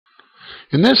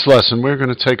In this lesson, we're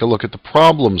going to take a look at the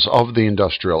problems of the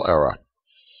industrial era.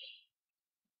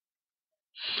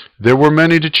 There were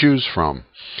many to choose from.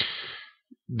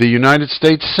 The United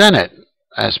States Senate,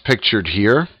 as pictured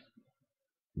here,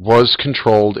 was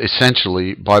controlled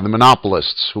essentially by the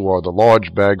monopolists, who are the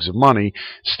large bags of money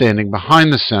standing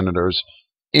behind the senators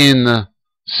in the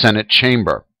Senate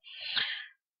chamber.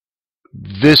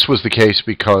 This was the case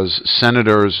because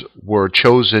senators were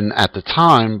chosen at the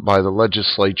time by the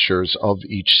legislatures of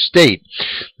each state.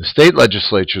 The state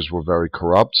legislatures were very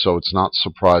corrupt, so it's not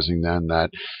surprising then that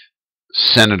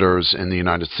senators in the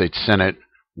United States Senate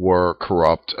were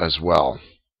corrupt as well,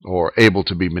 or able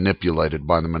to be manipulated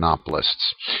by the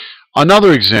monopolists.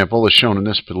 Another example, as shown in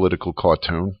this political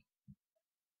cartoon,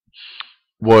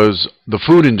 was the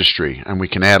food industry, and we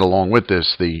can add along with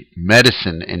this the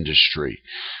medicine industry.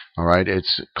 All right,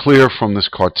 it's clear from this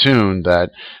cartoon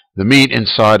that the meat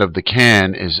inside of the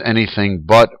can is anything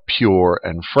but pure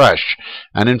and fresh,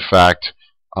 and in fact,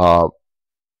 a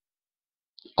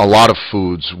lot of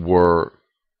foods were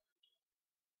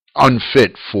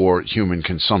unfit for human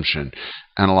consumption,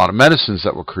 and a lot of medicines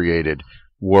that were created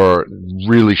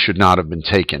really should not have been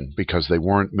taken because they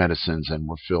weren't medicines and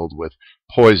were filled with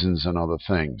poisons and other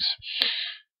things.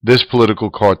 This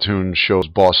political cartoon shows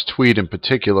Boss Tweed in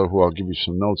particular, who I'll give you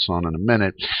some notes on in a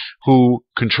minute, who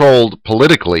controlled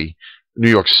politically New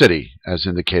York City, as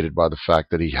indicated by the fact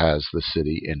that he has the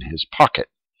city in his pocket.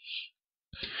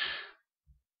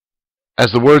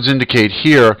 As the words indicate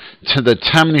here, the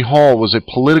Tammany Hall was a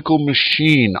political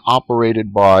machine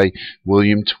operated by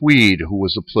William Tweed, who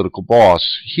was the political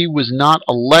boss. He was not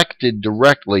elected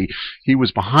directly. He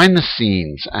was behind the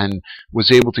scenes and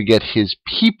was able to get his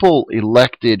people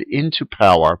elected into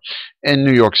power in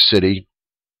New York City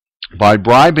by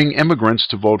bribing immigrants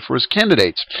to vote for his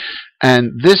candidates.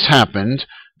 And this happened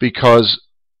because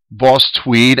Boss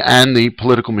Tweed and the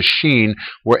political machine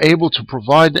were able to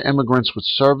provide the immigrants with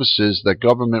services that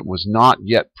government was not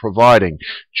yet providing.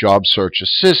 Job search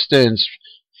assistance,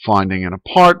 finding an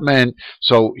apartment.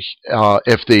 So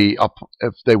if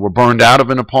they were burned out of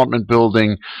an apartment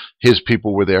building, his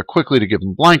people were there quickly to give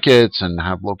them blankets and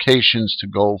have locations to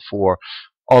go for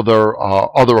other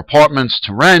apartments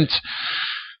to rent.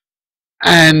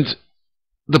 And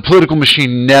the political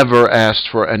machine never asked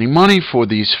for any money for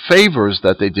these favors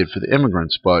that they did for the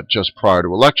immigrants, but just prior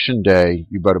to Election Day,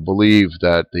 you better believe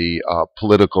that the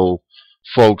political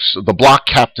folks, the block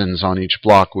captains on each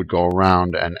block, would go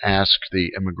around and ask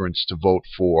the immigrants to vote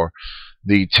for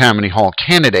the Tammany Hall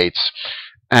candidates.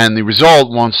 And the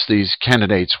result, once these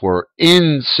candidates were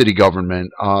in city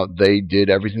government, they did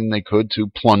everything they could to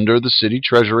plunder the city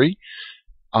treasury,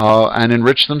 and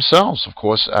enrich themselves, of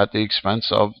course, at the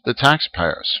expense of the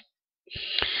taxpayers.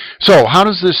 So how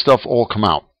does this stuff all come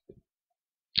out?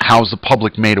 How is the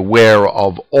public made aware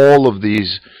of all of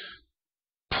these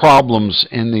problems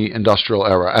in the industrial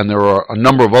era? And there are a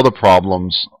number of other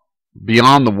problems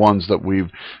beyond the ones that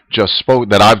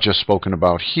I've just spoken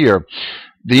about here.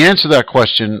 The answer to that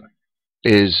question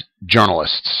is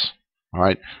journalists. All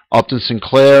right, Upton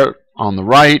Sinclair on the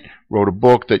right wrote a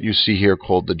book that you see here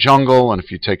called The Jungle, and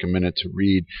if you take a minute to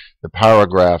read the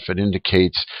paragraph, it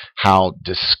indicates how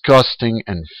disgusting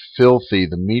and filthy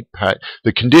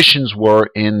the conditions were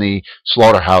in the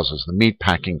slaughterhouses, the meat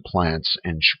packing plants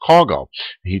in Chicago.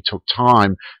 He took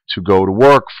time to go to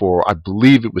work for, I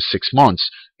believe it was 6 months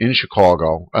in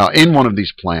Chicago, in one of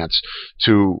these plants,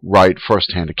 to write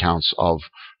first-hand accounts of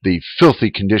the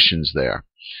filthy conditions there.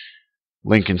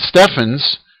 Lincoln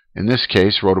Steffens, in this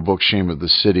case, wrote a book, Shame of the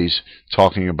Cities,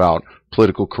 talking about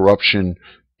political corruption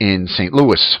in St.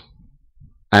 Louis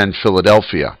and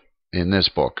Philadelphia in this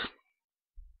book.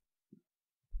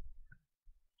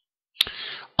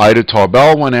 Ida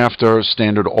Tarbell went after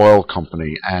Standard Oil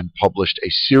Company and published a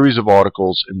series of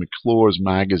articles in McClure's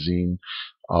magazine,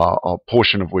 a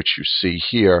portion of which you see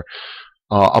here,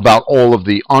 about all of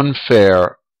the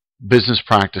unfair business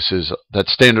practices that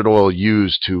Standard Oil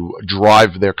used to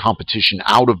drive their competition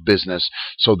out of business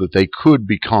so that they could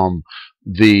become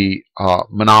the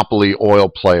monopoly oil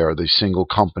player, the single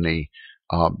company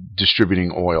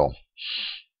distributing oil.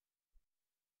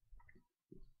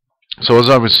 So as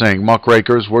I was saying,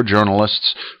 muckrakers were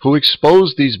journalists who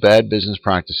exposed these bad business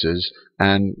practices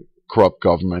and corrupt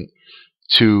government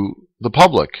to the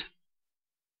public.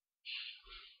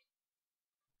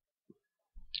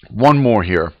 One more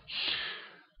here.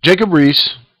 Jacob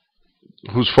Riis,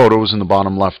 whose photo is in the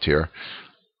bottom left here,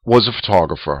 was a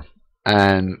photographer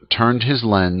and turned his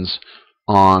lens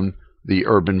on the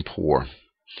urban poor.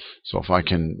 So if I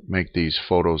can make these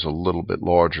photos a little bit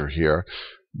larger here,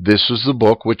 This was the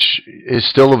book, which is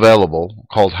still available,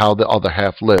 called How the Other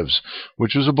Half Lives,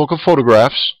 which was a book of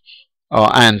photographs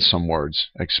and some words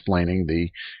explaining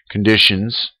the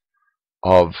conditions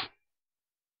of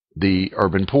the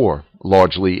urban poor,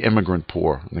 largely immigrant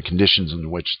poor, and the conditions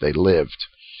in which they lived.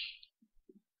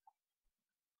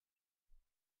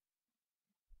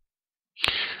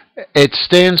 It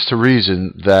stands to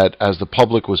reason that as the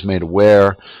public was made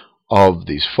aware of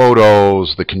these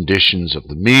photos, the conditions of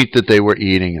the meat that they were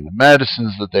eating and the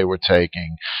medicines that they were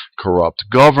taking, corrupt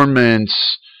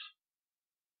governments,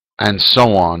 and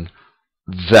so on,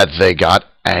 that they got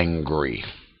angry.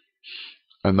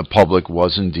 And the public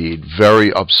was indeed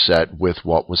very upset with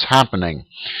what was happening.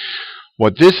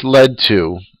 What this led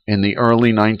to in the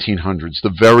early 1900s,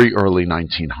 the very early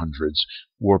 1900s,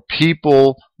 were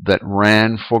people that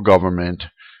ran for government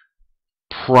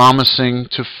promising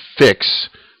to fix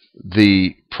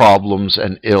the problems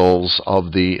and ills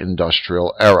of the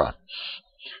industrial era.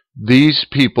 These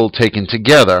people taken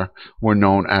together were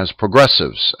known as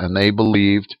progressives, and they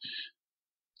believed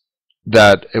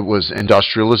that it was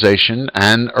industrialization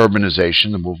and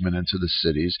urbanization, the movement into the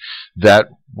cities, that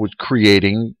was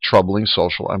creating troubling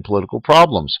social and political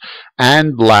problems,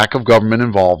 and lack of government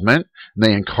involvement.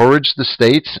 They encouraged the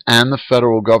states and the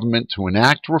federal government to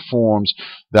enact reforms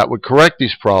that would correct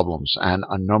these problems, and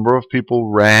a number of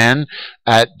people ran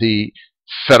at the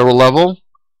federal level,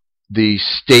 the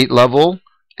state level,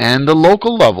 and the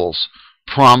local levels,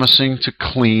 promising to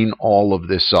clean all of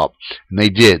this up. And they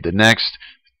did. The next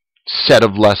set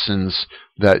of lessons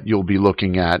that you'll be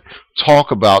looking at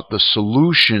talk about the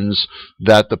solutions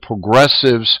that the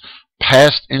progressives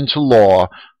passed into law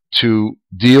to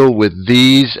deal with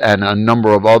these and a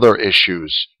number of other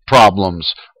issues,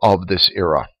 problems of this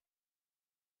era.